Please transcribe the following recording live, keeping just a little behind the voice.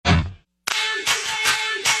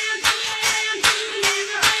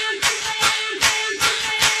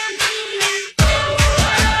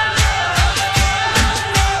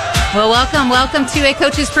Well, welcome to A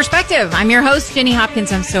Coach's Perspective. I'm your host, Jenny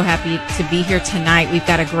Hopkins. I'm so happy to be here tonight. We've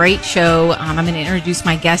got a great show. I'm going to introduce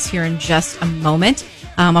my guests here in just a moment.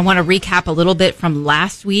 I want to recap a little bit from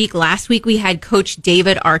last week. Last week, we had Coach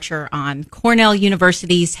David Archer on, Cornell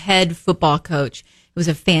University's head football coach. It was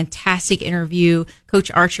a fantastic interview. Coach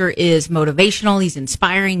Archer is motivational. He's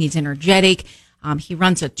inspiring. He's energetic. He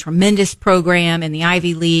runs a tremendous program in the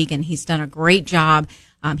Ivy League, and he's done a great job.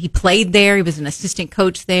 He played there. He was an assistant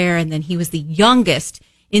coach there, and then he was the youngest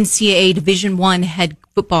NCAA Division I head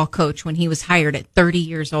football coach when he was hired at 30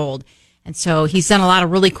 years old. And so he's done a lot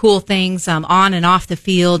of really cool things on and off the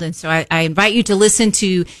field. And so I invite you to listen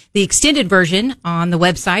to the extended version on the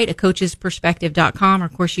website at coachesperspective.com. Or,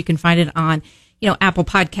 of course, you can find it on, Apple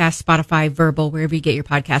Podcasts, Spotify, Verbal, wherever you get your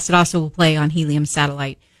podcasts. It also will play on Helium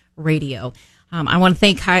Satellite Radio. I want to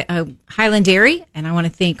thank Highland Dairy, and I want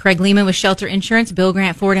to thank Craig Lehman with Shelter Insurance, Bill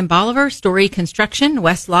Grant Ford and Bolivar, Story Construction,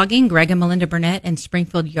 West Logging, Greg and Melinda Burnett, and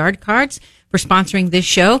Springfield Yard Cards for sponsoring this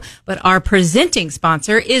show. But our presenting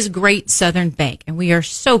sponsor is Great Southern Bank, and we are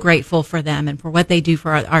so grateful for them and for what they do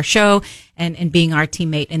for our show and being our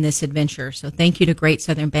teammate in this adventure. So thank you to Great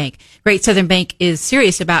Southern Bank. Great Southern Bank is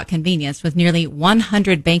serious about convenience with nearly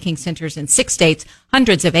 100 banking centers in 6 states,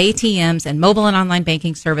 hundreds of ATMs, and mobile and online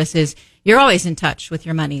banking services. You're always in touch with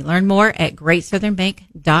your money. Learn more at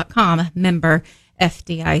greatsouthernbank.com, member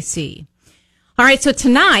FDIC. All right, so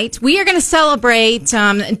tonight we are going to celebrate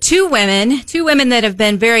two women that have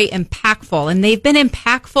been very impactful, and they've been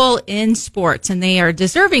impactful in sports, and they are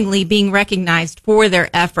deservingly being recognized for their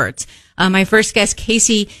efforts. My first guest,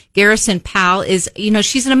 Casey Garrison Powell, is,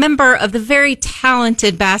 she's a member of the very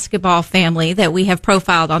talented basketball family that we have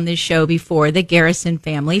profiled on this show before, the Garrison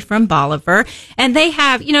family from Bolivar. And they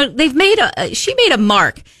have, she made a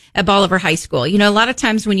mark at Bolivar High School. A lot of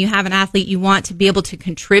times when you have an athlete, you want to be able to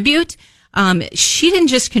contribute. She didn't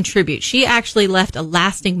just contribute. She actually left a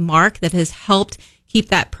lasting mark that has helped keep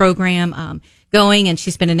that program going, and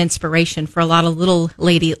she's been an inspiration for a lot of little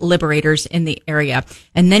lady liberators in the area.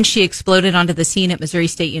 And then she exploded onto the scene at Missouri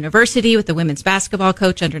State University with the women's basketball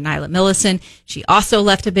coach under Nyla Millison. She also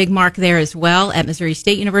left a big mark there as well at Missouri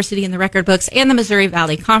State University in the record books and the Missouri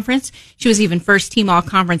Valley Conference. She was even first team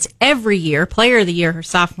all-conference every year, player of the year her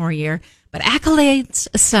sophomore year. But accolades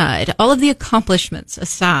aside, all of the accomplishments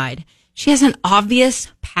aside, she has an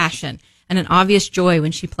obvious passion and an obvious joy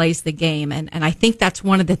when she plays the game. And I think that's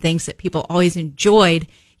one of the things that people always enjoyed.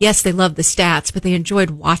 Yes, they loved the stats, but they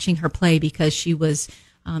enjoyed watching her play because she was,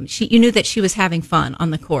 you knew that she was having fun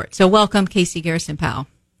on the court. So welcome, Casey Garrison Powell.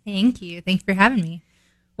 Thank you. Thank you for having me.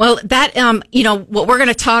 Well, that, what we're going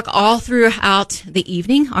to talk all throughout the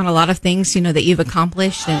evening on a lot of things, that you've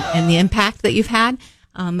accomplished and the impact that you've had.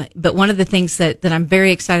 But one of the things that I'm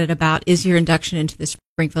very excited about is your induction into the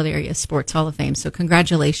Springfield Area Sports Hall of Fame. So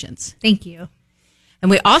congratulations. Thank you.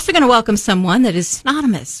 And we're also going to welcome someone that is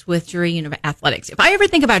synonymous with Drury Athletics. If I ever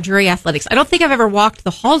think about Drury Athletics, I don't think I've ever walked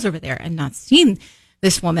the halls over there and not seen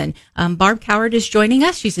this woman. Barb Cowherd is joining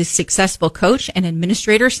us. She's a successful coach and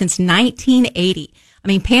administrator since 1980. I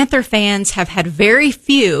mean, Panther fans have had very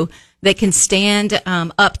few that can stand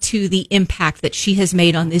up to the impact that she has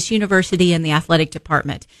made on this university and the athletic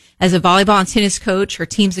department. As a volleyball and tennis coach, her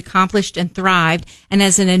teams accomplished and thrived. And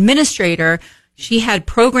as an administrator, she had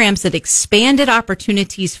programs that expanded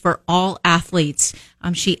opportunities for all athletes.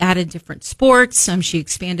 She added different sports. She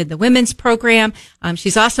expanded the women's program.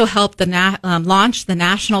 She's also helped launch the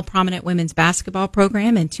National Prominent Women's Basketball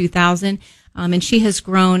Program in 2000. And she has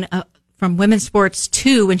grown from women's sports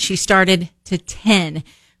 2 when she started to 10.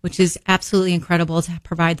 Which is absolutely incredible to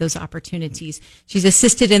provide those opportunities. She's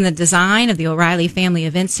assisted in the design of the O'Reilly Family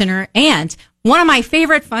Event Center. And one of my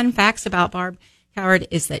favorite fun facts about Barb Cowherd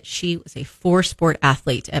is that she was a 4-sport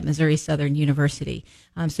athlete at Missouri Southern University.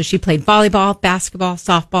 So she played volleyball, basketball,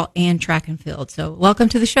 softball, and track and field. So welcome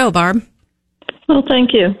to the show, Barb. Well,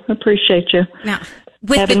 thank you. Appreciate you. Now,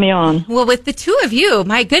 having me on. Well, with the two of you,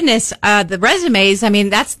 my goodness, the resumes, I mean,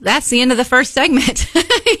 that's the end of the first segment.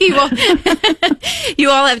 You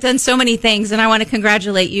all have done so many things, and I want to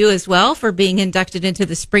congratulate you as well for being inducted into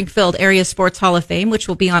the Springfield Area Sports Hall of Fame, which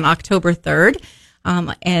will be on October 3rd,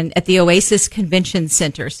 and at the Oasis Convention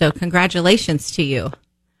Center. So congratulations to you.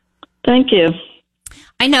 Thank you.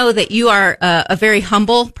 I know that you are a very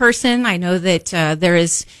humble person. I know that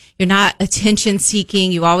you're not attention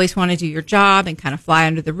seeking. You always want to do your job and kind of fly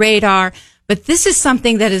under the radar. But this is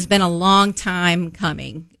something that has been a long time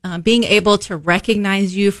coming. Being able to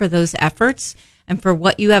recognize you for those efforts and for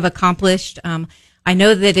what you have accomplished. I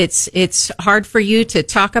know that it's hard for you to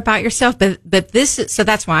talk about yourself, but so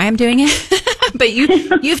that's why I'm doing it. But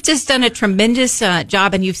you've just done a tremendous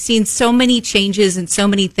job, and you've seen so many changes and so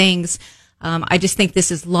many things. I just think this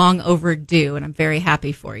is long overdue, and I'm very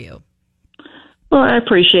happy for you. Well, I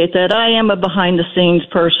appreciate that. I am a behind-the-scenes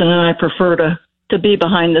person, and I prefer to be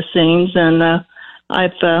behind the scenes. And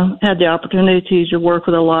I've had the opportunity to work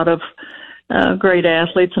with a lot of great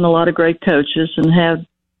athletes and a lot of great coaches, and had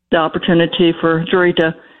the opportunity for Drury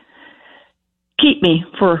to keep me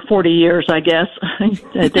for 40 years, I guess.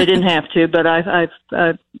 They didn't have to, but I've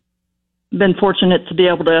been fortunate to be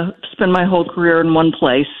able to spend my whole career in one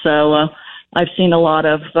place. So I've seen a lot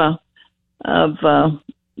of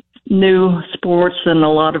new sports and a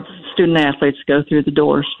lot of student athletes go through the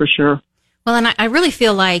doors, for sure. Well, and I really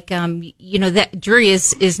feel like, that Drury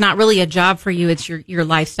is not really a job for you. It's your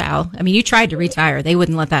lifestyle. I mean, you tried to retire. They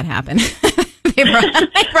wouldn't let that happen.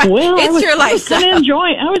 Well, it's your lifestyle. I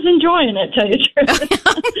was enjoying it, tell you the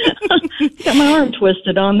truth. Got my arm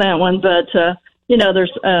twisted on that one, but,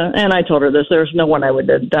 there's, and I told her this, there's no one I would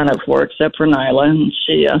have done it for except for Nyla. And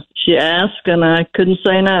she asked, and I couldn't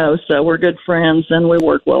say no. So we're good friends, and we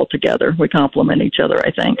work well together. We complement each other,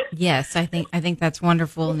 I think. Yes, I think that's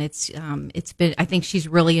wonderful. And it's been, I think she's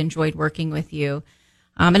really enjoyed working with you.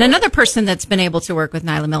 And another person that's been able to work with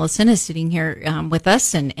Nyla Millicent is sitting here with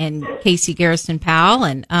us, and Casey Garrison Powell.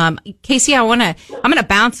 And Casey, I'm going to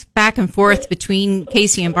bounce back and forth between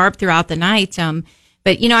Casey and Barb throughout the night.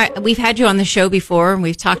 But we've had you on the show before, and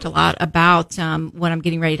we've talked a lot about what I'm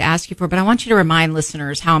getting ready to ask you for. But I want you to remind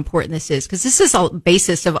listeners how important this is, because this is a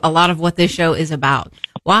basis of a lot of what this show is about.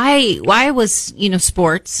 Why was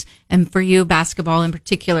sports, and for you basketball in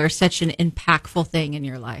particular, such an impactful thing in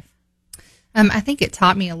your life? I think it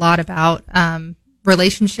taught me a lot about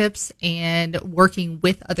relationships and working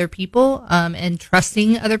with other people and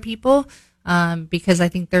trusting other people, because I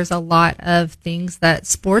think there's a lot of things that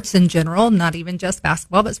sports in general, not even just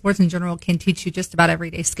basketball, but sports in general, can teach you just about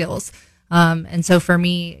everyday skills. And so for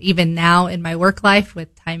me, even now in my work life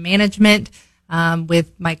with time management,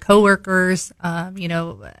 with my coworkers,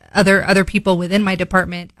 other people within my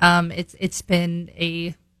department, it's been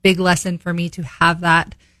a big lesson for me to have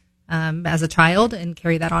that as a child and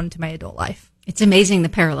carry that on to my adult life. It's amazing, the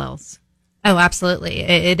parallels. Oh, absolutely.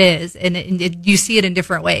 It is. And you see it in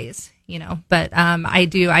different ways, but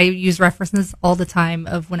I use references all the time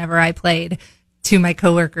of whenever I played to my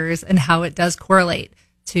coworkers and how it does correlate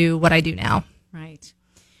to what I do now. Right.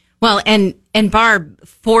 Well, and Barb,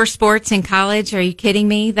 4 sports in college, are you kidding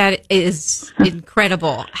me? That is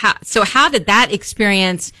incredible. How did that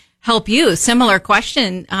experience help you? Similar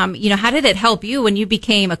question. How did it help you when you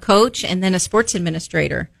became a coach and then a sports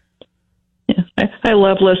administrator? Yeah, I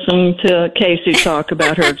love listening to Casey talk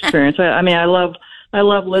about her experience. I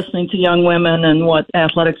love listening to young women and what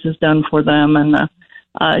athletics has done for them. And,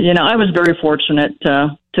 I was very fortunate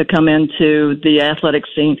to come into the athletic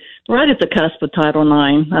scene right at the cusp of Title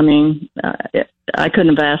IX. I mean, I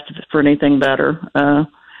couldn't have asked for anything better.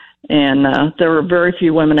 And there were very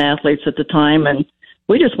few women athletes at the time, and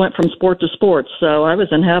we just went from sport to sport, so I was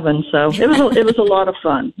in heaven. So it was a lot of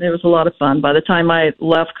fun. It was a lot of fun. By the time I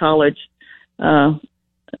left college,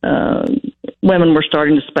 women were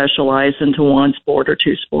starting to specialize into one sport or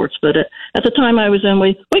 2 sports. But at the time I was in,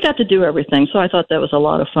 we got to do everything, so I thought that was a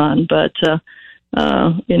lot of fun. But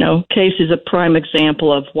Casey's a prime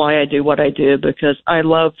example of why I do what I do, because I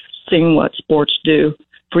love seeing what sports do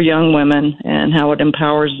for young women and how it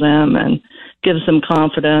empowers them and gives them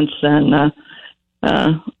confidence and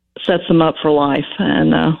sets them up for life,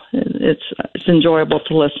 and it's enjoyable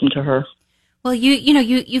to listen to her. Well,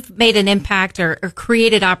 you've made an impact or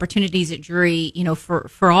created opportunities at Drury,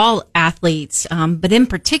 for all athletes, but in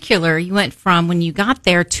particular, you went from when you got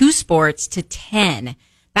there 2 sports to 10.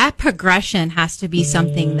 That progression has to be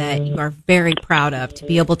something that you are very proud of, to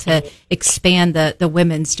be able to expand the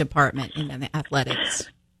women's department in the athletics.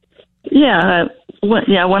 Yeah.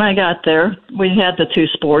 When I got there, we had the 2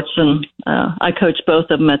 sports, and I coached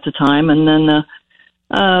both of them at the time. And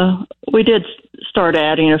then we did start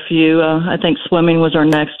adding a few. I think swimming was our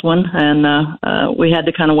next one, and we had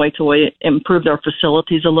to kind of wait till we improved our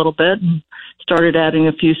facilities a little bit and started adding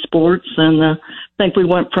a few sports. And I think we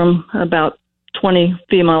went from about 20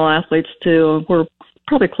 female athletes to we're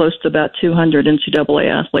probably close to about 200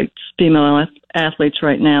 NCAA female athletes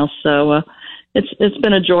right now. So it's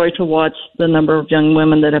been a joy to watch the number of young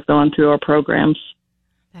women that have gone through our programs.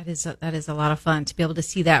 That is a lot of fun to be able to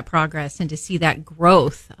see that progress and to see that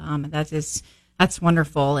growth. That's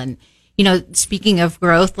wonderful. And speaking of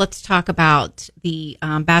growth, let's talk about the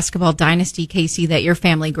basketball dynasty, Casey, that your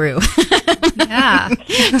family grew. Yeah,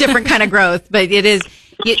 different kind of growth, but it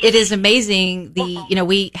is amazing.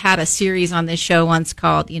 We had a series on this show once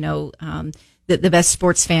called the the best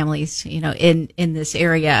sports families, in this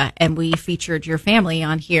area. And we featured your family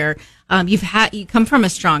on here. You come from a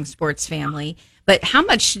strong sports family, but how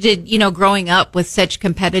much did, growing up with such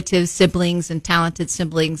competitive siblings and talented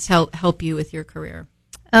siblings help you with your career?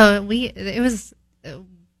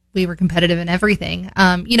 We were competitive in everything.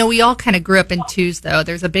 We all kind of grew up in twos, though.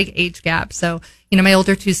 There's a big age gap. So, my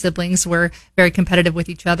older two siblings were very competitive with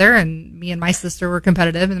each other, and me and my sister were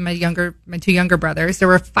competitive, and my two younger brothers, there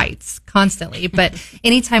were fights constantly. But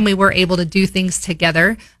anytime we were able to do things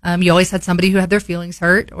together, you always had somebody who had their feelings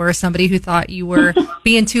hurt, or somebody who thought you were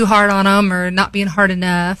being too hard on them or not being hard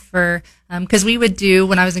enough. Or, cause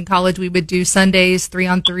when I was in college, we would do Sundays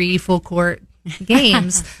 3-on-3 full court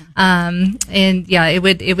games.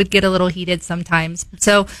 It would get a little heated sometimes.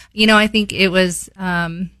 So, I think it was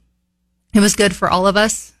good for all of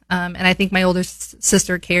us. And I think my older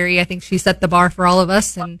sister, Carrie, I think she set the bar for all of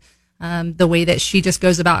us. And, the way that she just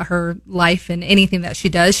goes about her life and anything that she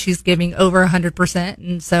does, she's giving over 100%.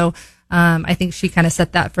 And so, I think she kind of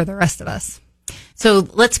set that for the rest of us. So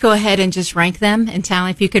let's go ahead and just rank them and tell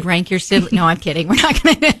if you could rank your siblings. No, I'm kidding. We're not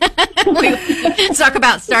going to talk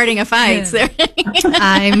about starting a fight. Yeah.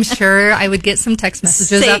 I'm sure I would get some text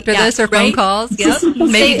messages after this or phone calls. Yep.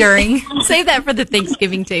 Maybe during. Save that for the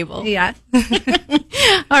Thanksgiving table. Yeah.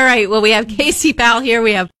 All right. Well, we have Casey Powell here.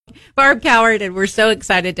 We have Barb Cowherd, and we're so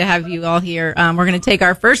excited to have you all here. We're going to take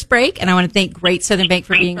our first break, and I want to thank Great Southern Bank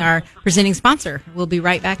for being our presenting sponsor. We'll be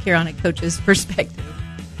right back here on A Coach's Perspective.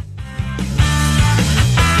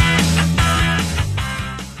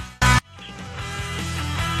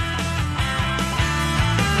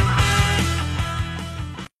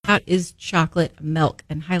 Is chocolate milk,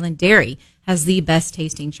 and Highland Dairy has the best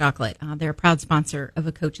tasting chocolate. They're a proud sponsor of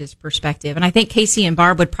A Coach's Perspective. And I think Casey and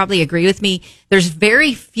Barb would probably agree with me. There's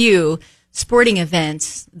very few sporting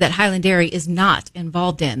events that Highland Dairy is not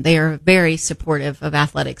involved in. They are very supportive of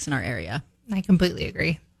athletics in our area. I completely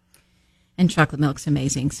agree. And chocolate milk's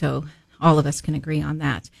amazing. So all of us can agree on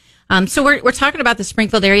that. So we're talking about the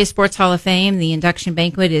Springfield Area Sports Hall of Fame. The induction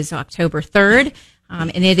banquet is October 3rd.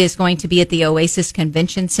 And it is going to be at the Oasis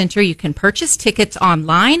Convention Center. You can purchase tickets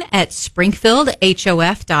online at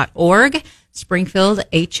springfieldhof.org,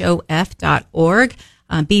 springfieldhof.org.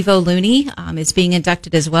 Bevo Looney is being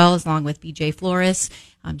inducted as well, along with BJ Flores,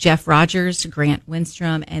 Jeff Rogers, Grant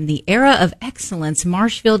Winstrom, and the Era of Excellence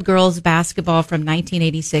Marshfield Girls Basketball from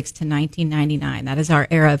 1986 to 1999. That is our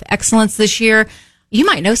Era of Excellence this year. You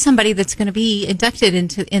might know somebody that's going to be inducted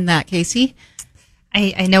in that, Casey.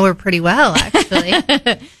 I know her pretty well, actually.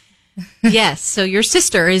 Yes. So your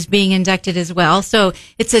sister is being inducted as well. So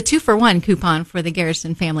it's a 2-for-1 coupon for the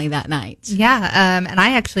Garrison family that night. Yeah. And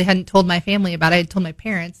I actually hadn't told my family about it. I had told my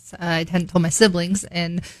parents. I hadn't told my siblings.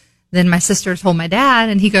 And then my sister told my dad,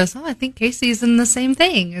 and he goes, "Oh, I think Casey's in the same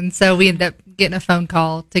thing." And so we ended up getting a phone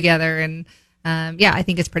call together. And I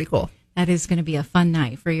think it's pretty cool. That is going to be a fun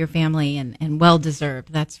night for your family, and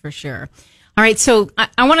well-deserved. That's for sure. All right, so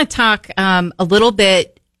I want to talk a little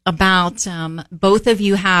bit about both of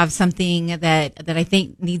you have something that I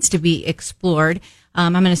think needs to be explored.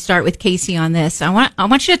 I'm going to start with Casey on this. I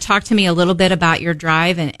want you to talk to me a little bit about your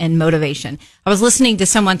drive and motivation. I was listening to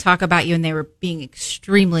someone talk about you, and they were being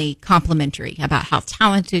extremely complimentary about how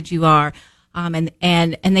talented you are. And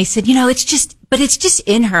they said, it's just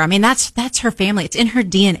in her. I mean, that's her family. It's in her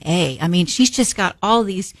DNA. I mean, she's just got all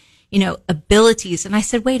these, abilities. And I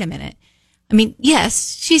said, wait a minute. I mean,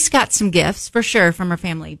 yes, she's got some gifts for sure from her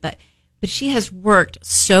family, but she has worked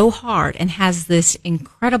so hard and has this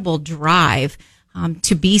incredible drive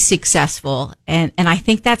to be successful. And I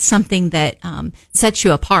think that's something that sets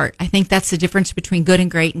you apart. I think that's the difference between good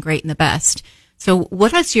and great and the best. So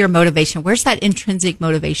what is your motivation? Where's that intrinsic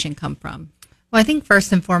motivation come from? Well, I think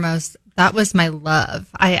first and foremost, that was my love.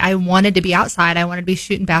 I wanted to be outside. I wanted to be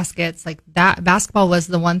shooting baskets. Like that, basketball was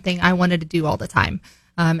the one thing I wanted to do all the time.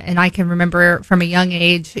 And I can remember from a young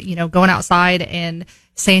age, going outside and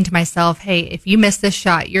saying to myself, hey, if you miss this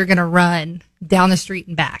shot, you're going to run down the street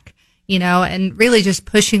and back, and really just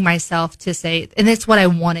pushing myself to say, and it's what I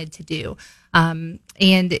wanted to do.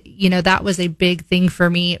 That was a big thing for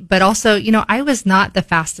me, but also, I was not the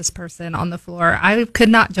fastest person on the floor. I could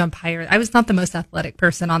not jump higher. I was not the most athletic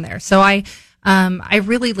person on there. So I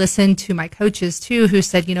really listened to my coaches too, who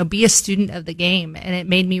said, be a student of the game. And it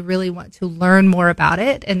made me really want to learn more about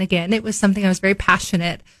it. And again, it was something I was very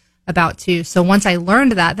passionate about too. So once I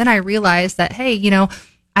learned that, then I realized that, hey,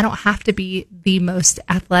 I don't have to be the most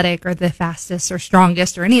athletic or the fastest or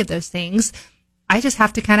strongest or any of those things. I just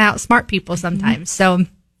have to kind of outsmart people sometimes. Mm-hmm. So,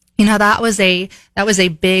 that was a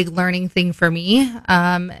big learning thing for me.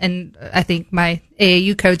 And I think my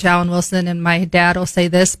AAU coach, Alan Wilson, and my dad will say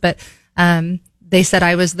this, but They said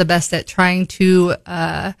I was the best at trying to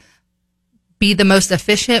be the most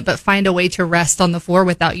efficient, but find a way to rest on the floor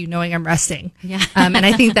without you knowing I'm resting. Yeah. And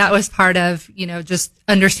I think that was part of, just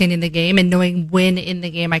understanding the game and knowing when in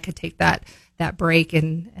the game I could take that break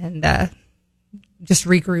and just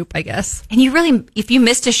regroup, I guess. And you really, if you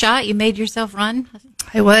missed a shot, you made yourself run.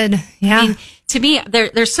 I would. Yeah. I mean, to me,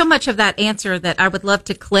 there's so much of that answer that I would love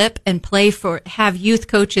to clip and have youth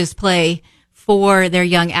coaches play for their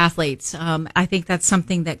young athletes. I think that's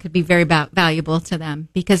something that could be very valuable to them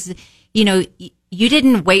because, you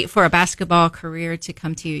didn't wait for a basketball career to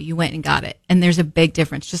come to you. You went and got it. And there's a big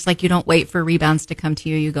difference. Just like you don't wait for rebounds to come to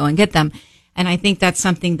you, you go and get them. And I think that's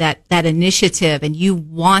something that initiative, and you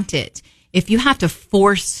want it. If you have to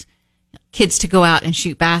force kids to go out and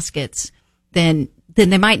shoot baskets, then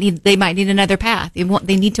they might need another path.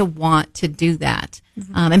 They need to want to do that,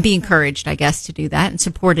 and be encouraged, I guess, to do that and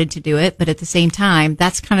supported to do it. But at the same time,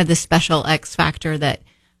 that's kind of the special X factor that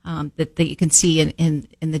you can see in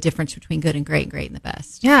the difference between good and great and the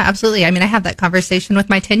best. Yeah, absolutely. I mean, I have that conversation with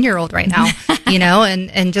my 10-year-old right now,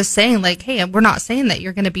 and just saying like, hey, we're not saying that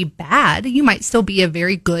you're going to be bad. You might still be a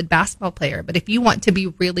very good basketball player, but if you want to be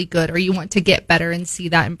really good or you want to get better and see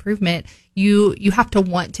that improvement, you have to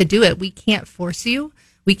want to do it. We can't force you.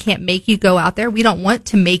 We can't make you go out there. We don't want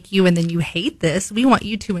to make you and then you hate this. We want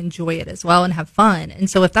you to enjoy it as well and have fun. And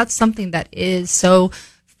so if that's something that is so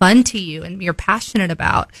fun to you and you're passionate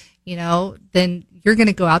about, then you're going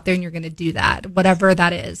to go out there and you're going to do that, whatever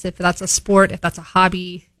that is. If that's a sport, if that's a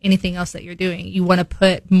hobby, anything else that you're doing, you want to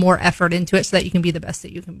put more effort into it so that you can be the best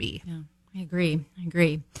that you can be. Yeah, I agree.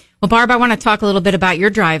 Well, Barb, I want to talk a little bit about your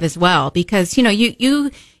drive as well, because,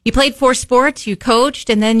 you played 4 sports, you coached,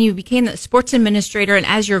 and then you became the sports administrator. And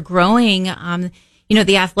as you're growing,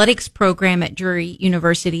 the athletics program at Drury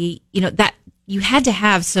University, that you had to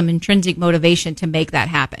have some intrinsic motivation to make that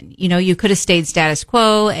happen. You could have stayed status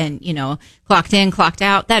quo and, clocked in, clocked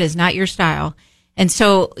out. That is not your style. And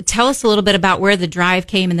so tell us a little bit about where the drive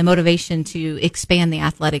came and the motivation to expand the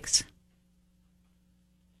athletics.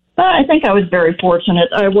 I think I was very fortunate.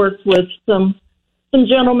 I worked with some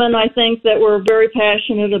gentlemen, I think, that were very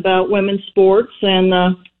passionate about women's sports and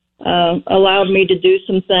allowed me to do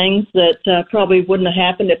some things that probably wouldn't have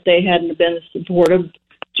happened if they hadn't been supportive.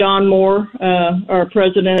 John Moore, our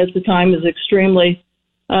president at the time, is extremely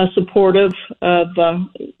supportive of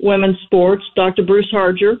women's sports. Dr. Bruce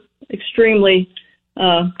Harger, extremely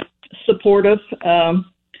supportive.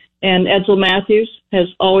 And Edsel Matthews has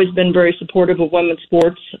always been very supportive of women's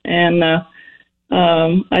sports. And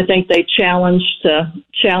I think they challenged us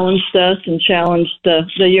and challenged the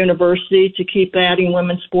university to keep adding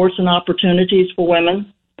women's sports and opportunities for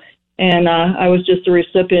women. And I was just a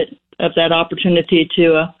recipient of that opportunity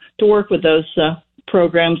to work with those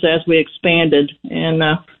programs as we expanded. And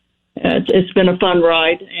it's been a fun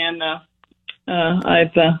ride, and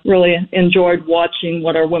I've really enjoyed watching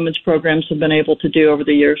what our women's programs have been able to do over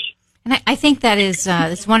the years. And I think that is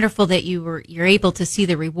it's wonderful that you're able to see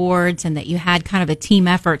the rewards and that you had kind of a team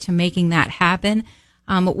effort to making that happen.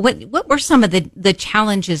 What were some of the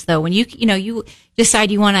challenges though when you decide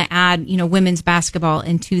you want to add women's basketball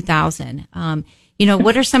in 2000?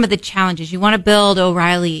 What are some of the challenges? You want to build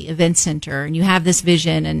O'Reilly Event Center, and you have this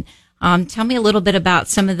vision. And tell me a little bit about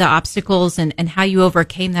some of the obstacles and how you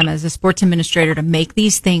overcame them as a sports administrator to make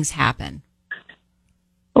these things happen.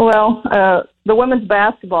 Well, the women's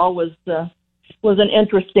basketball was an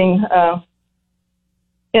interesting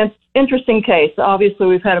case. Obviously,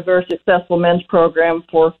 we've had a very successful men's program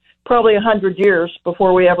for probably 100 years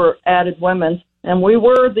before we ever added women's, and we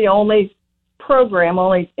were the only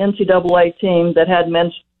NCAA team that had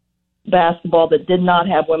men's basketball that did not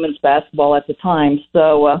have women's basketball at the time.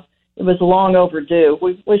 So it was long overdue.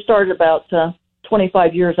 We started about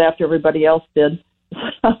 25 years after everybody else did.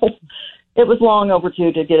 So it was long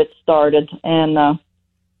overdue to get it started. And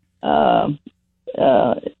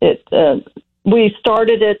we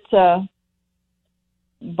started it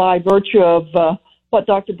by virtue of what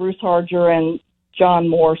Dr. Bruce Harger and John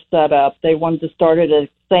Moore set up. They wanted to start it at the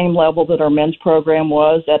same level that our men's program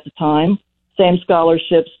was at the time. Same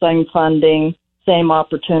scholarships, same funding, same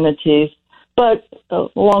opportunities. But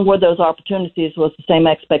along with those opportunities was the same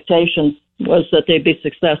expectations, was that they'd be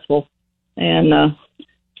successful. And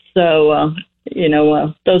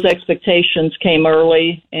those expectations came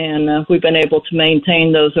early, and we've been able to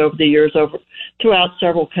maintain those over the years throughout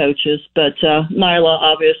several coaches. But Nyla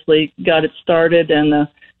obviously got it started and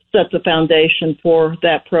set the foundation for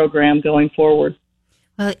that program going forward.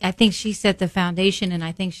 Well, I think she set the foundation, and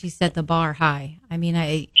I think she set the bar high. I mean,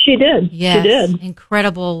 she did. Yes, she did.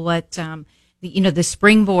 Incredible what the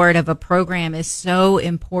springboard of a program is so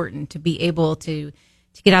important to be able to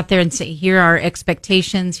get out there and say, here are our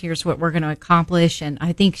expectations. Here's what we're going to accomplish. And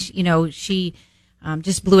I think, she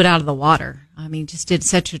just blew it out of the water. I mean, just did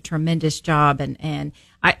such a tremendous job. And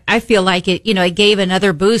I feel like it gave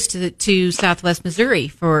another boost to Southwest Missouri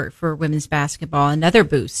for women's basketball, another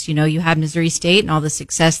boost. You have Missouri State and all the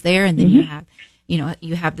success there. And then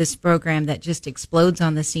you have this program that just explodes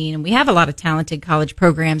on the scene. And we have a lot of talented college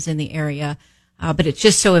programs in the area. But it's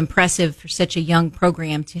just so impressive for such a young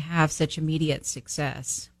program to have such immediate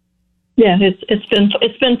success. Yeah,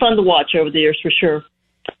 it's been fun to watch over the years for sure.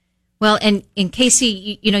 Well, and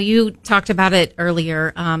Casey, you talked about it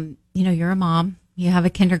earlier. You're a mom. You have a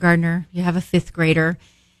kindergartner. You have a fifth grader.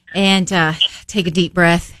 And take a deep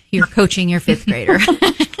breath. You're coaching your fifth grader.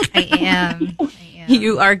 I am.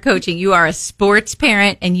 You are coaching. You are a sports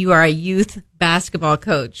parent, and you are a youth basketball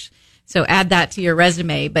coach. So add that to your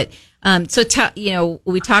resume. But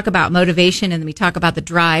we talk about motivation, and then we talk about the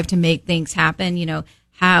drive to make things happen.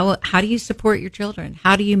 How do you support your children?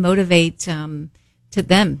 How do you motivate to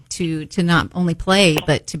them to not only play,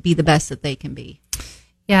 but to be the best that they can be?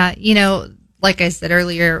 Yeah, like I said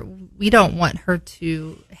earlier, we don't want her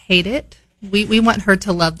to hate it. We want her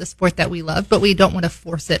to love the sport that we love, but we don't want to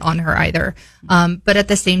force it on her either. But at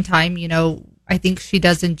the same time, I think she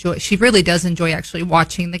really does enjoy actually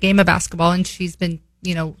watching the game of basketball, and she's been,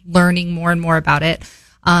 learning more and more about it.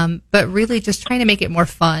 But really just trying to make it more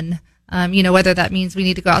fun. Whether that means we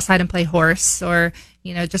need to go outside and play horse or,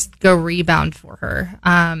 just go rebound for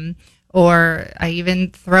her. Or I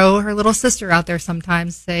even throw her little sister out there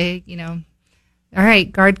sometimes, say, all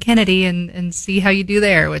right, guard Kennedy and see how you do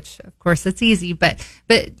there, which of course it's easy, but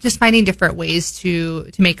just finding different ways to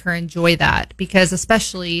make her enjoy that, because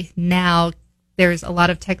especially now there's a lot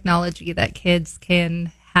of technology that kids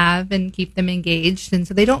can have and keep them engaged. And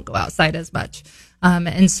so they don't go outside as much.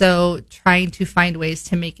 And so trying to find ways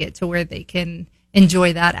to make it to where they can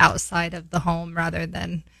enjoy that outside of the home rather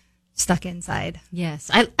than stuck inside. Yes.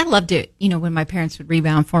 I loved it, when my parents would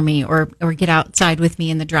rebound for me or get outside with me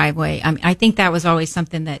in the driveway. I mean, I think that was always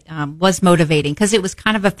something that was motivating because it was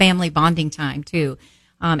kind of a family bonding time too.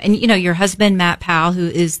 And your husband, Matt Powell, who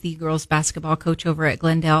is the girls basketball coach over at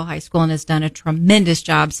Glendale High School and has done a tremendous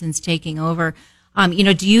job since taking over.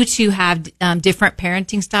 Do you two have different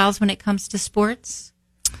parenting styles when it comes to sports?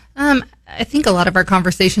 I think a lot of our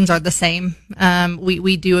conversations are the same.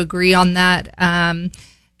 We do agree on that.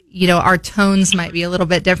 Our tones might be a little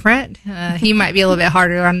bit different. He might be a little bit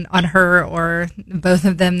harder on her or both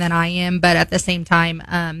of them than I am. But at the same time,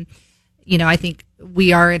 I think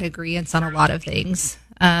we are in agreement on a lot of things.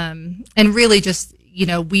 And really just,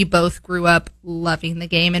 we both grew up loving the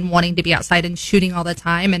game and wanting to be outside and shooting all the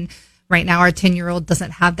time. And right now our 10-year-old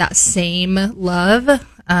doesn't have that same love.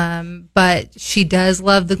 But she does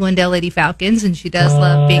love the Glendale Lady Falcons, and she does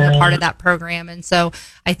love being a part of that program. And so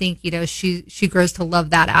I think, she grows to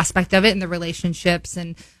love that aspect of it and the relationships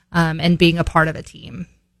and being a part of a team.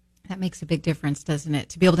 That makes a big difference, doesn't it?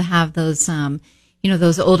 To be able to have those,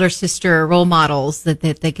 those older sister role models that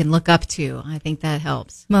they can look up to. I think that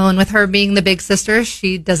helps. Well, and with her being the big sister,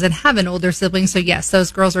 she doesn't have an older sibling. So yes,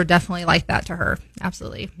 those girls are definitely like that to her.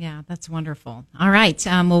 Absolutely. Yeah, that's wonderful. All right.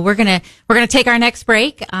 Well, we're going to take our next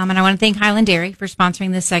break. And I want to thank Highland Dairy for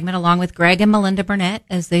sponsoring this segment along with Greg and Melinda Burnett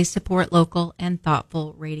as they support local and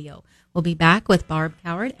thoughtful radio. We'll be back with Barb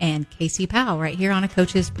Cowherd and Casey Powell right here on A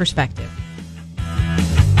Coach's Perspective.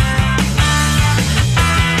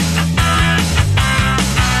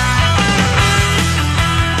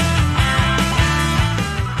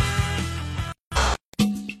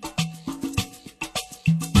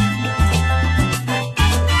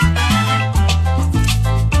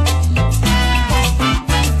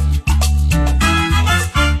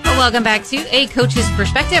 Welcome back to A Coach's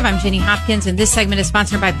Perspective. I'm Jenny Hopkins, and this segment is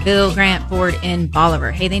sponsored by Bill Grant Ford in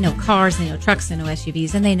Bolivar. Hey, they know cars, they know trucks, they know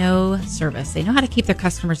SUVs, and they know service. They know how to keep their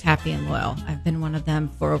customers happy and loyal. I've been one of them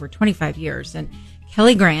for over 25 years, and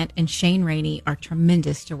Kelly Grant and Shane Rainey are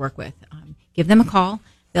tremendous to work with. Give them a call.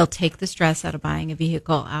 They'll take the stress out of buying a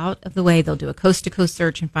vehicle out of the way. They'll do a coast-to-coast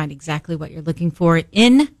search and find exactly what you're looking for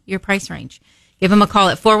in your price range. Give them a call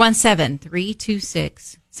at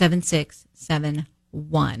 417-326-7671.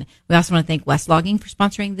 We also want to thank West Logging for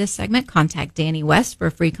sponsoring this segment. Contact Danny West for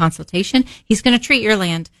a free consultation. He's going to treat your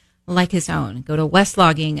land like his own. Go to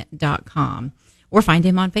westlogging.com or find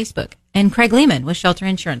him on Facebook. And Craig Lehman with Shelter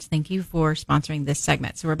Insurance. Thank you for sponsoring this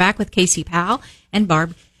segment. So we're back with Casey Powell and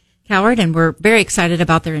Barb Cowherd, and we're very excited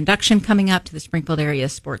about their induction coming up to the Springfield Area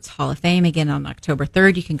Sports Hall of Fame again on October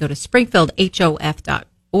 3rd. You can go to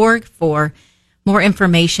springfieldhof.org for more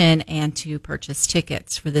information and to purchase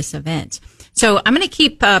tickets for this event. So I'm going to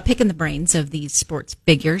keep picking the brains of these sports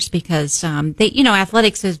figures because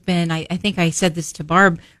athletics has been, I think I said this to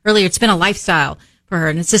Barb earlier, it's been a lifestyle for her.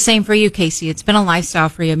 And it's the same for you, Casey. It's been a lifestyle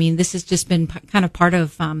for you. I mean, this has just been kind of part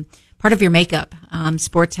of your makeup.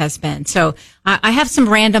 Sports has been. So I have some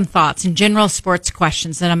random thoughts and general sports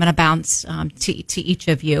questions that I'm going to bounce to each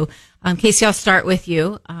of you. Casey, I'll start with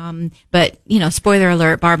you. But spoiler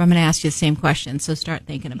alert, Barb, I'm going to ask you the same question. So start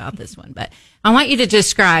thinking about this one. But I want you to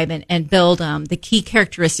describe and build the key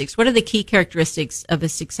characteristics. What are the key characteristics of a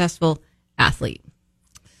successful athlete?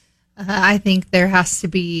 I think there has to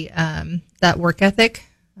be that work ethic.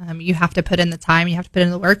 You have to put in the time, you have to put in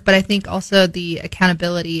the work, but I think also the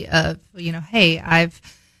accountability of, hey, I've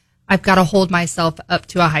got to hold myself up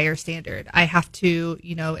to a higher standard. I have to,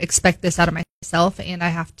 expect this out of myself, and I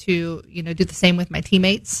have to, do the same with my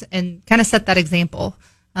teammates and kind of set that example.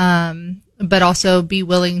 But also be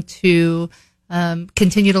willing to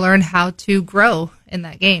continue to learn how to grow in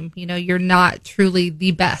that game. You're not truly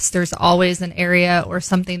the best. There's always an area or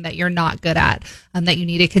something that you're not good at that you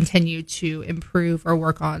need to continue to improve or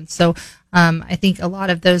work on. So I think a lot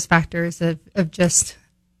of those factors of just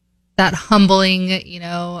that humbling,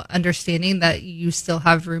 understanding that you still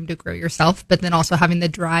have room to grow yourself, but then also having the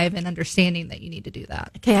drive and understanding that you need to do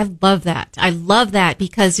that. Okay, I love that. I love that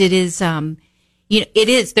because it is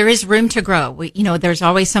there is room to grow. There's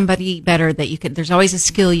always somebody better there's always a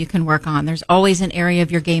skill you can work on. There's always an area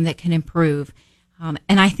of your game that can improve. And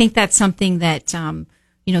I think that's something that, some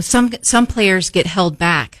players get held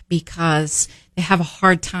back because they have a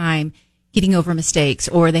hard time getting over mistakes,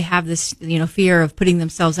 or they have this, fear of putting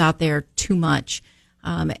themselves out there too much,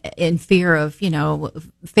 in fear of,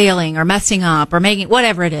 failing or messing up or making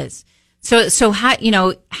whatever it is. So how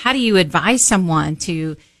do you advise someone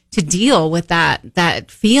to deal with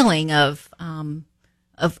that feeling of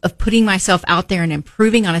putting myself out there and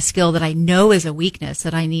improving on a skill that I know is a weakness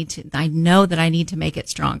that I know that I need to make it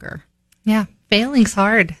stronger? Yeah. Failing's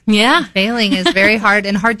hard. Yeah. Failing is very hard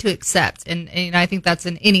and hard to accept. And I think that's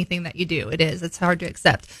in anything that you do. It's hard to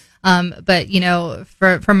accept. But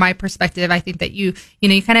from my perspective, I think that you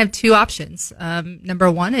kind of have two options. Number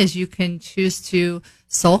one is you can choose to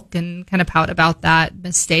sulk and kind of pout about that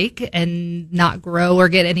mistake and not grow or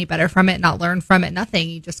get any better from it, not learn from it, nothing.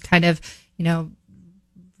 You just kind of,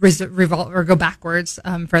 revolve or go backwards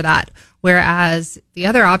for that. Whereas the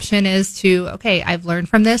other option is to, okay, I've learned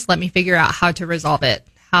from this. Let me figure out how to resolve it.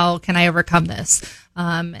 How can I overcome this?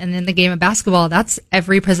 And in the game of basketball, that's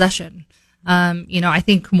every possession. I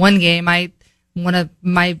think one of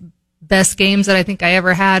my best games that I think I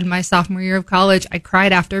ever had my sophomore year of college, I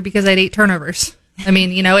cried after because I had 8 turnovers. I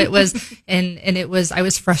mean, it was, I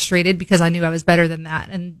was frustrated because I knew I was better than that.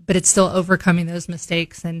 But it's still overcoming those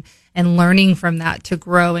mistakes and learning from that to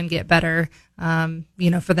grow and get better,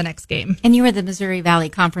 for the next game. And you were the Missouri Valley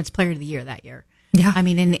Conference Player of the Year that year. Yeah. I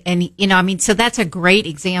mean, so that's a great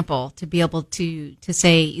example to be able to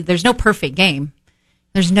say there's no perfect game.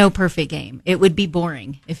 There's no perfect game. It would be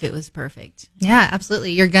boring if it was perfect. Yeah,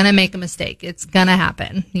 absolutely. You're going to make a mistake. It's going to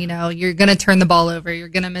happen. You're going to turn the ball over. You're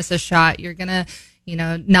going to miss a shot. You're going to,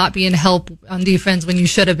 not be in help on defense when you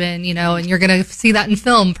should have been, and you're going to see that in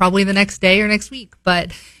film probably the next day or next week.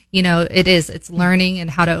 But, it's learning and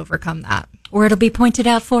how to overcome that. Or it'll be pointed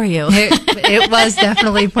out for you. It was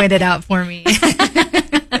definitely pointed out for me.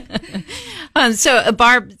 So,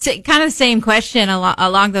 Barb, kind of the same question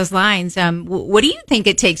along those lines. What do you think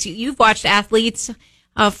it takes? You've watched athletes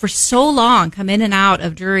for so long come in and out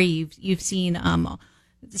of jury. You've seen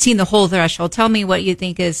the whole threshold. Tell me what you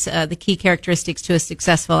think is the key characteristics to a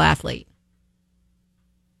successful athlete.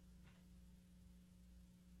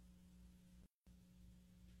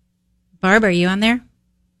 Barb, are you on there?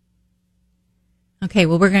 Okay,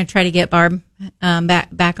 well, we're going to try to get Barb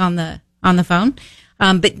back on the phone.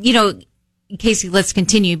 But Casey, let's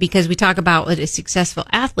continue because we talk about what a successful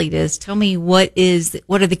athlete is. Tell me what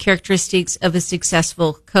are the characteristics of a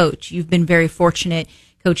successful coach? You've been very fortunate.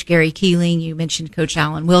 Coach Gary Keeling, you mentioned Coach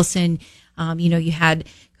Alan Wilson. You had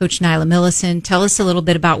Coach Nyla Millison. Tell us a little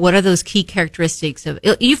bit about what are those key characteristics of.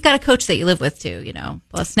 You've got a coach that you live with too.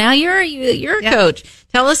 Plus now you're a coach.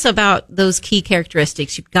 Tell us about those key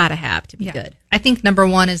characteristics you've got to have to be good. I think number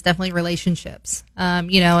one is definitely relationships.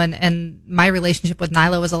 And my relationship with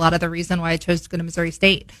Nyla was a lot of the reason why I chose to go to Missouri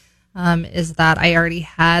State. Is that I already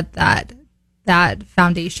had that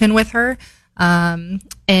foundation with her.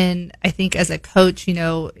 And I think as a coach,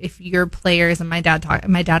 if your players, and my dad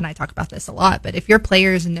and I talk about this a lot, but if your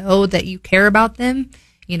players know that you care about them,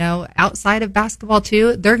 outside of basketball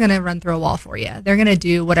too, they're going to run through a wall for you. They're going to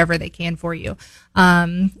do whatever they can for you. So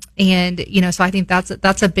I think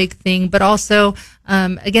that's a big thing, but also,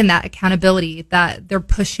 again, that accountability, that they're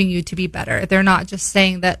pushing you to be better. They're not just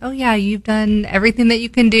saying that, oh yeah, you've done everything that you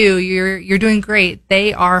can do. You're doing great.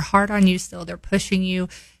 They are hard on you still. They're pushing you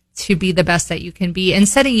to be the best that you can be and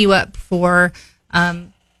setting you up for,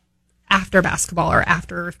 after basketball or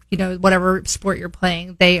after, whatever sport you're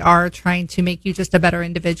playing. They are trying to make you just a better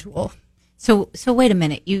individual. So wait a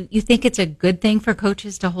minute. You think it's a good thing for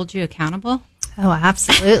coaches to hold you accountable? Oh,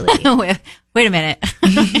 absolutely. Wait a minute.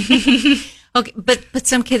 Okay, but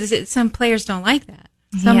some players don't like that.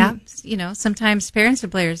 Sometimes parents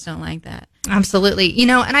of players don't like that. Absolutely.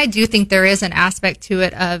 And I do think there is an aspect to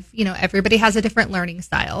it of, everybody has a different learning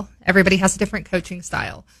style. Everybody has a different coaching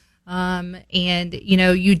style.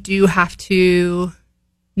 You do have to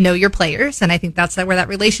know your players. And I think that's where that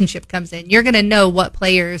relationship comes in. You're going to know what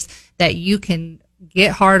players that you can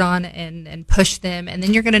get hard on and push them. And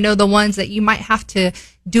then you're going to know the ones that you might have to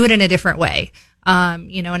do it in a different way. And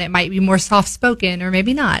it might be more soft spoken or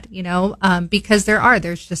maybe not, because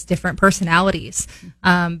there's just different personalities.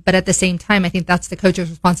 But at the same time, I think that's the coach's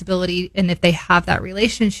responsibility. And if they have that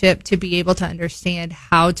relationship, to be able to understand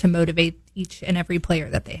how to motivate each and every player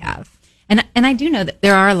that they have. And I do know that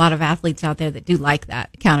there are a lot of athletes out there that do like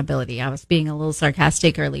that accountability. I was being a little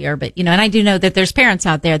sarcastic earlier, but and I do know that there's parents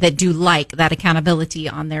out there that do like that accountability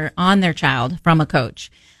on their child from a coach.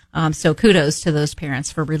 So kudos to those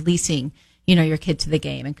parents for releasing your kid to the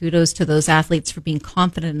game, and kudos to those athletes for being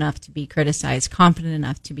confident enough to be criticized, confident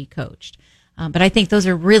enough to be coached. But I think those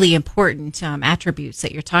are really important attributes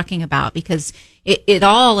that you're talking about, because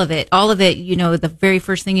all of it, the very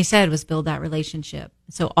first thing you said was build that relationship.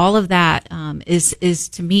 So all of that is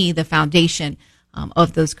to me the foundation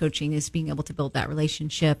of those coaching, is being able to build that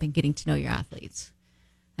relationship and getting to know your athletes.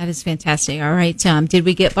 That is fantastic. All right, did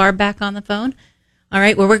we get Barb back on the phone? All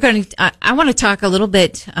right. Well, I want to talk a little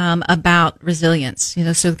bit about resilience,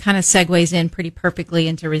 so it kind of segues in pretty perfectly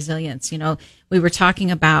into resilience. We were talking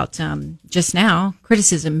about just now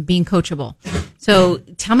criticism being coachable. So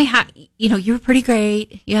tell me how, you were pretty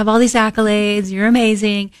great. You have all these accolades. You're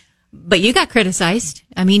amazing. But you got criticized.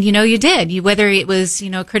 I mean, you did. Whether it was,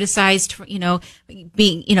 criticized for,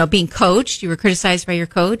 being coached, you were criticized by your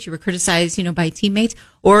coach, you were criticized, by teammates,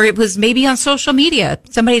 or it was maybe on social media.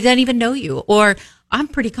 Somebody didn't even know you. Or I'm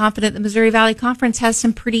pretty confident the Missouri Valley Conference has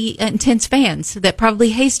some pretty intense fans that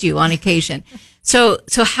probably hazed you on occasion. So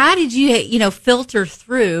how did you, filter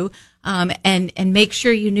through, and make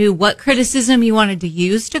sure you knew what criticism you wanted to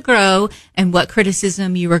use to grow and what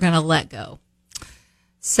criticism you were going to let go?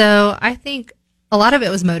 So I think a lot of it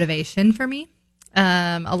was motivation for me.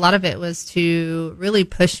 A lot of it was to really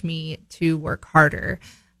push me to work harder.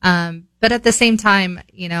 But at the same time,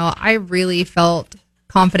 I really felt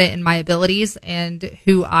confident in my abilities and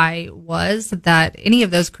who I was, that any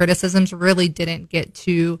of those criticisms really didn't get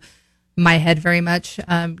to my head very much.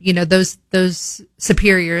 Those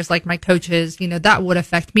superiors, like my coaches, that would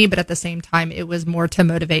affect me. But at the same time, it was more to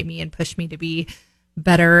motivate me and push me to be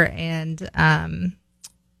better. And,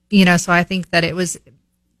 so I think that it was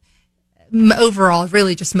overall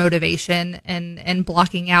really just motivation and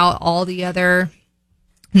blocking out all the other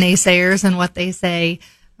naysayers and what they say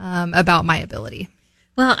about my ability.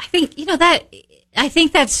 Well, I think,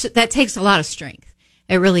 that takes a lot of strength.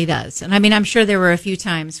 It really does. And I mean, I'm sure there were a few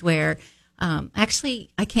times where, actually,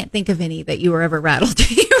 I can't think of any that you were ever rattled.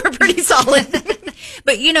 You were pretty solid.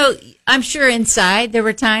 But, I'm sure inside there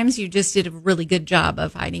were times you just did a really good job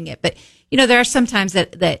of hiding it. But, there are some times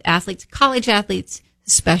that athletes, college athletes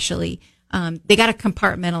especially, they got to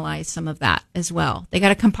compartmentalize some of that as well. They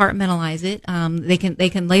got to compartmentalize it. They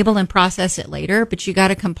can label and process it later, but you got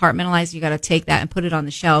to compartmentalize. You got to take that and put it on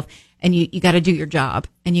the shelf, and you got to do your job,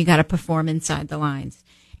 and you got to perform inside the lines.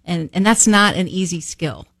 And that's not an easy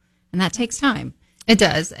skill, and that takes time. It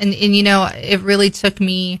does. And it really took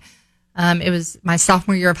me, it was my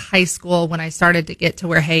sophomore year of high school when I started to get to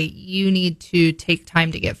where, hey, you need to take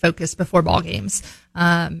time to get focused before ball games.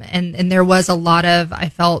 And there was a lot of, I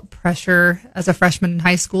felt pressure as a freshman in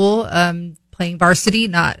high school, playing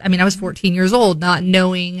varsity. I was 14 years old, not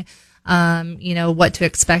knowing, what to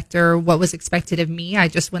expect or what was expected of me. I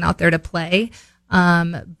just went out there to play.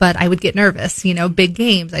 But I would get nervous, big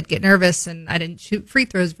games, I'd get nervous and I didn't shoot free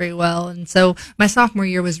throws very well. And so my sophomore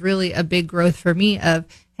year was really a big growth for me of,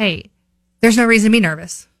 hey, there's no reason to be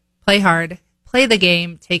nervous. Play hard, play the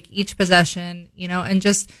game, take each possession, and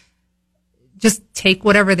just take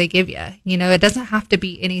whatever they give you. It doesn't have to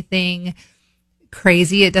be anything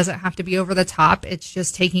crazy. It doesn't have to be over the top. It's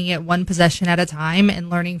just taking it one possession at a time and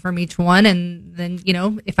learning from each one. And then,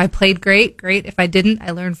 if I played great. If I didn't,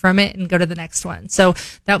 I learn from it and go to the next one. So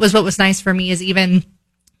that was what was nice for me, is even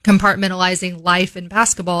compartmentalizing life in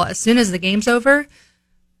basketball. As soon as the game's over,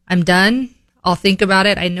 I'm done. I'll think about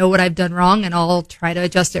it. I know what I've done wrong, and I'll try to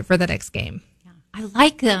adjust it for the next game. Yeah.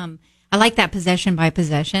 I like that possession by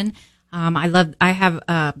possession. I have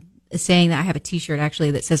a saying that I have a t-shirt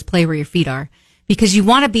actually that says play where your feet are, because you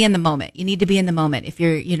want to be in the moment. You need to be in the moment. If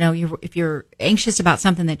you're anxious about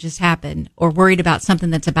something that just happened or worried about something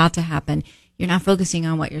that's about to happen, you're not focusing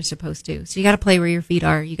on what you're supposed to. So you got to play where your feet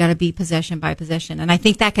are. You got to be possession by possession. And I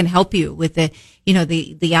think that can help you with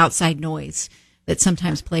the outside noise that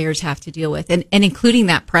sometimes players have to deal with, and including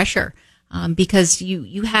that pressure. Because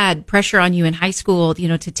you had pressure on you in high school,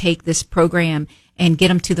 to take this program and get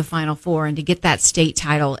them to the Final Four and to get that state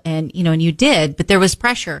title. And you did, but there was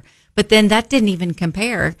pressure. But then that didn't even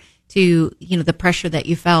compare to, the pressure that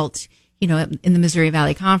you felt, in the Missouri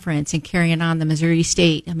Valley Conference and carrying on the Missouri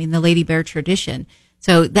State. The Lady Bear tradition.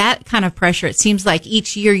 So that kind of pressure, it seems like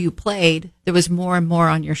each year you played, there was more and more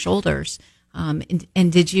on your shoulders.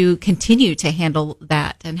 And did you continue to handle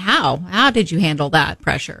that? And how did you handle that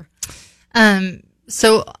pressure?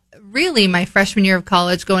 So really my freshman year of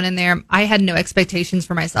college, going in there, I had no expectations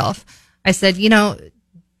for myself. I said,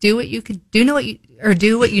 do what you could do,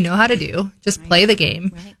 do what you know how to do. Just play the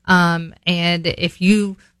game. Right. And if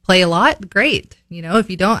you play a lot, great. If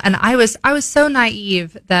you don't, and I was so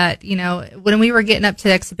naive that, when we were getting up to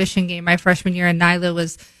the exhibition game my freshman year and Nyla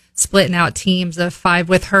was splitting out teams of 5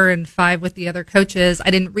 with her and 5 with the other coaches,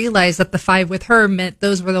 I didn't realize that the 5 with her meant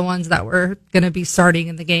those were the ones that were going to be starting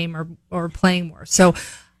in the game or playing more. So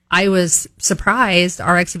I was surprised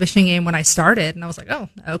our exhibition game when I started, and I was like, oh,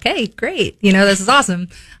 okay, great. This is awesome.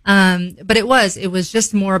 But it was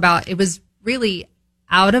just more about, it was really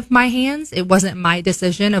out of my hands. It wasn't my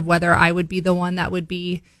decision of whether I would be the one that would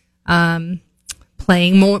be,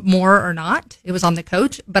 playing more or not. It was on the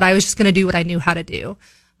coach, but I was just going to do what I knew how to do.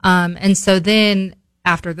 And so then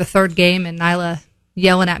after the third game and Nyla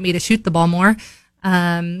yelling at me to shoot the ball more,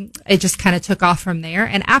 it just kind of took off from there.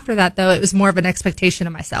 And after that, though, it was more of an expectation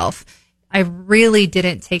of myself. I really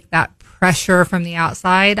didn't take that pressure from the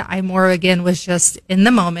outside. I more, again, was just in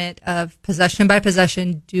the moment of possession by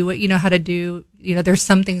possession, do what you know how to do. There's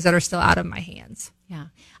some things that are still out of my hands. Yeah.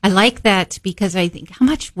 I like that, because I think how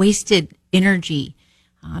much wasted energy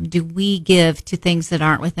do we give to things that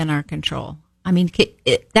aren't within our control?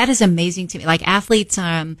 That is amazing to me. Like athletes,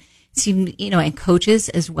 seem, and coaches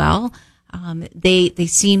as well. They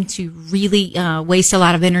seem to really, waste a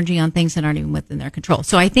lot of energy on things that aren't even within their control.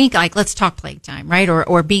 So I think, let's talk playing time, right?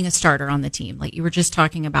 Or being a starter on the team. Like you were just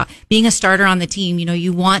talking about being a starter on the team.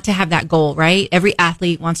 You want to have that goal, right? Every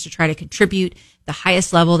athlete wants to try to contribute the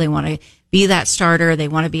highest level. They want to be that starter. They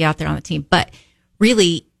want to be out there on the team. But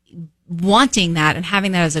really wanting that and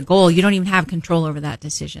having that as a goal, you don't even have control over that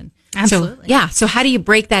decision. Absolutely. So how do you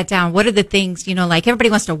break that down? What are the things, everybody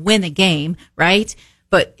wants to win the game, right?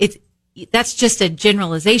 But that's just a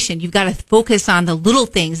generalization. You've got to focus on the little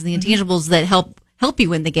things, the intangibles that help you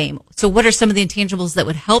win the game. So what are some of the intangibles that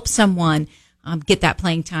would help someone get that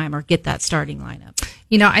playing time or get that starting lineup?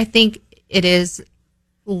 I think it is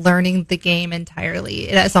learning the game entirely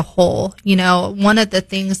as a whole. One of the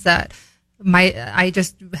things that I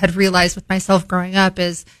just had realized with myself growing up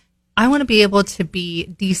is I want to be able to be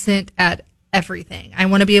decent at everything. I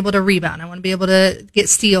want to be able to rebound. I want to be able to get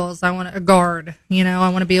steals. I want to guard. I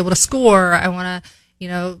want to be able to score. I want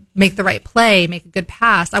to, make the right play, make a good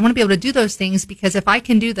pass. I want to be able to do those things, because if I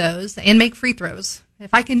can do those and make free throws,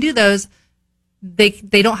 if I can do those,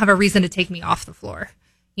 they don't have a reason to take me off the floor.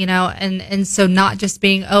 And so not just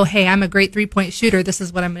being, oh, hey, I'm a great 3-point shooter, this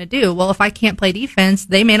is what I'm going to do. Well, if I can't play defense,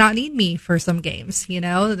 they may not need me for some games.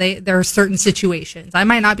 There are certain situations. I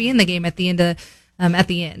might not be in the game at the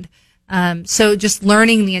end. So just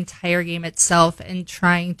learning the entire game itself and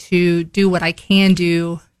trying to do what I can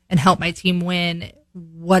do and help my team win,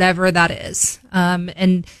 whatever that is.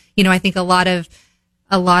 I think a lot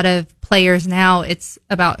of players now, it's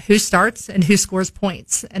about who starts and who scores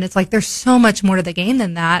points. And it's like, there's so much more to the game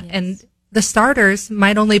than that. Yes. And the starters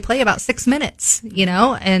might only play about 6 minutes,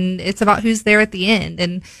 and it's about who's there at the end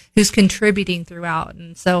and who's contributing throughout.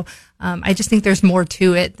 And so, I just think there's more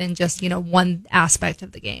to it than just, one aspect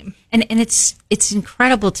of the game. And it's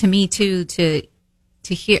incredible to me too, to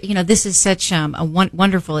hear, this is such,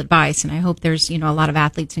 wonderful advice. And I hope there's, a lot of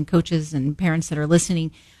athletes and coaches and parents that are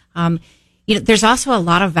listening. There's also a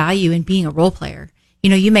lot of value in being a role player.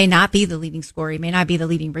 you may not be the leading scorer, you may not be the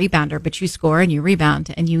leading rebounder, but you score and you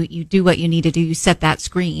rebound and you do what you need to do. You set that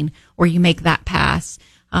screen or you make that pass.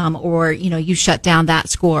 Or you shut down that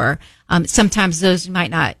score. Sometimes those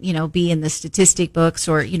might not, be in the statistic books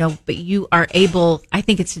or, but you are able, I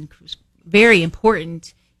think it's very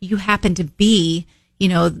important. You happen to be,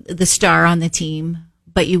 the star on the team,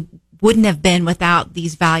 but you wouldn't have been without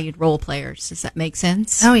these valued role players. Does that make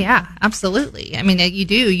sense? Oh yeah, absolutely. I mean, you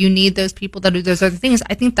do, you need those people that do those other things.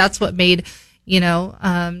 I think that's what made,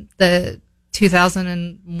 the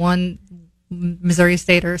 2001 Missouri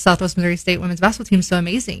State or Southwest Missouri State women's basketball team so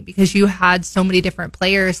amazing, because you had so many different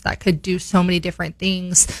players that could do so many different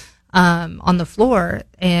things on the floor.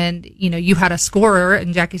 And, you had a scorer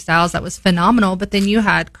in Jackie Stiles that was phenomenal, but then you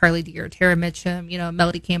had Carly Deere, Tara Mitchum,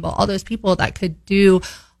 Melody Campbell, all those people that could do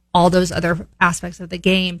all those other aspects of the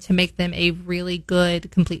game to make them a really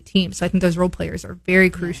good, complete team. So I think those role players are very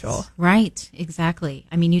crucial. Yes, right, exactly.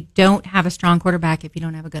 I mean, you don't have a strong quarterback if you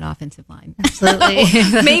don't have a good offensive line. Absolutely.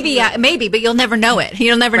 maybe, but you'll never know it.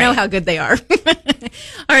 You'll never know how good they are.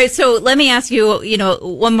 All right, so let me ask you,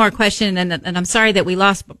 one more question, and I'm sorry that we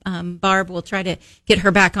lost Barb. We'll try to get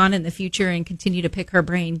her back on in the future and continue to pick her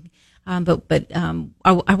brain. But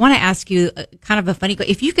I want to ask you kind of a funny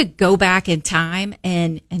question. If you could go back in time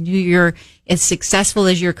and you're as successful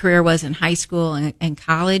as your career was in high school and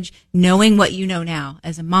college, knowing what you know now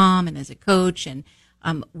as a mom and as a coach, and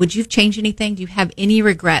would you change anything? Do you have any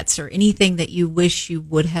regrets or anything that you wish you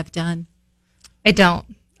would have done? I don't.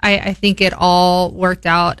 I think it all worked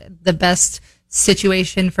out the best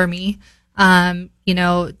situation for me,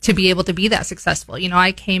 to be able to be that successful.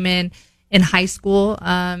 I came in high school,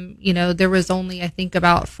 there was only, I think,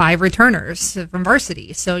 about 5 returners from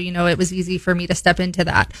varsity. So, it was easy for me to step into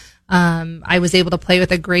that. I was able to play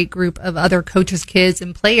with a great group of other coaches, kids,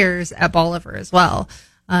 and players at Bolivar as well.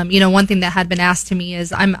 One thing that had been asked to me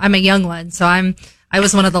is I'm a young one, so I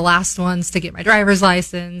was one of the last ones to get my driver's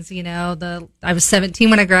license. I was 17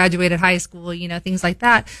 when I graduated high school, things like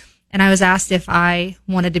that. And I was asked if I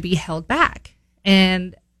wanted to be held back.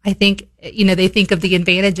 And I think, they think of the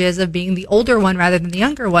advantages of being the older one rather than the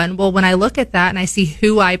younger one. Well, when I look at that and I see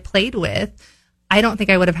who I played with, I don't think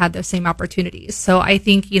I would have had those same opportunities. So I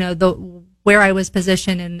think, where I was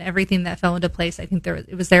positioned and everything that fell into place, I think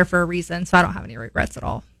it was there for a reason. So I don't have any regrets at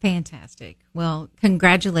all. Fantastic. Well,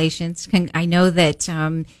 congratulations. I know that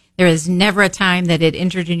there is never a time that it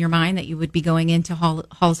entered in your mind that you would be going into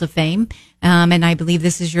halls of fame. And I believe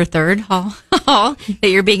this is your third hall that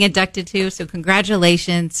you're being inducted to. So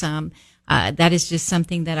congratulations. That is just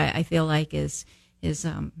something that I feel like is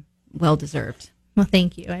well deserved. Well,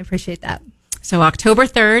 thank you. I appreciate that. So October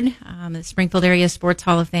 3rd, the Springfield Area Sports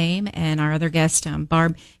Hall of Fame, and our other guest,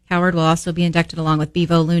 Barb Cowherd, will also be inducted along with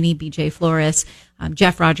Bevo Looney, BJ Flores,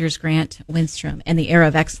 Jeff Rogers, Grant Winstrom, and the Era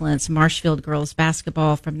of Excellence, Marshfield Girls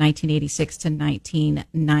Basketball from 1986 to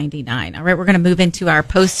 1999. All right, we're going to move into our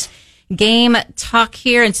post-game talk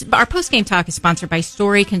here. And our post-game talk is sponsored by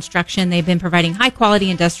Story Construction. They've been providing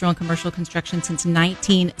high-quality industrial and commercial construction since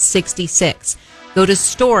 1966. Go to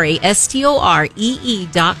Storee,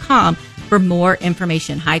 STOREE.com for more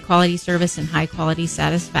information, high-quality service and high-quality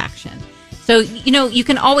satisfaction. So, you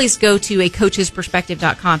can always go to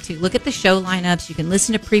acoachesperspective.com to look at the show lineups. You can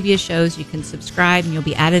listen to previous shows. You can subscribe, and you'll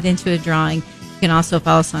be added into a drawing. You can also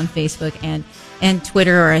follow us on Facebook and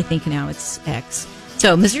Twitter, or I think now it's X.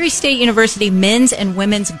 So, Missouri State University men's and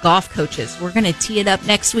women's golf coaches. We're going to tee it up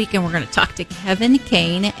next week, and we're going to talk to Kevin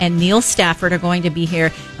Kane and Neil Stafford are going to be here,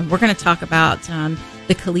 and we're going to talk about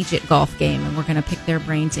the collegiate golf game, and we're going to pick their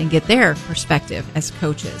brains and get their perspective as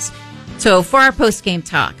coaches. So, for our post-game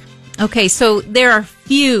talk, okay, so there are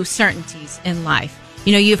few certainties in life.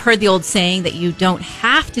 You've heard the old saying that you don't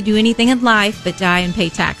have to do anything in life but die and pay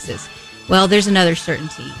taxes. Well, there's another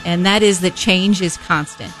certainty, and that is that change is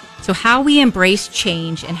constant. So how we embrace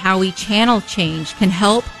change and how we channel change can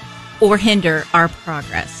help or hinder our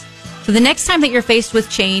progress. So the next time that you're faced with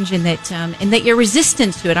change and that you're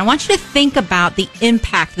resistant to it, I want you to think about the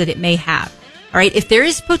impact that it may have. All right, if there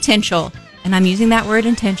is potential, and I'm using that word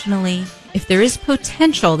intentionally, if there is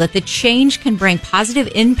potential that the change can bring positive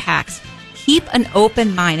impacts, keep an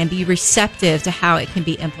open mind and be receptive to how it can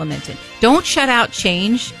be implemented. Don't shut out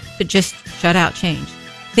change, but just shut out change.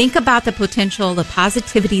 Think about the potential, the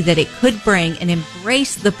positivity that it could bring, and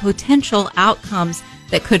embrace the potential outcomes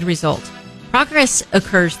that could result. Progress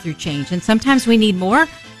occurs through change, and sometimes we need more,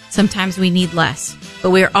 sometimes we need less.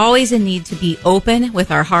 But we're always in need to be open with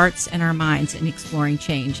our hearts and our minds in exploring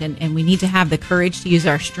change. And we need to have the courage to use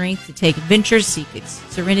our strength to take adventures, seek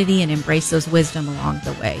serenity, and embrace those wisdom along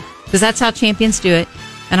the way. Because that's how champions do it.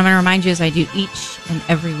 And I'm going to remind you, as I do each and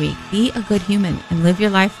every week, be a good human and live your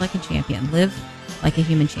life like a champion. Live like a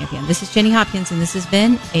human champion. This is Jenny Hopkins, and this has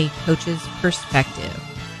been A Coach's Perspective.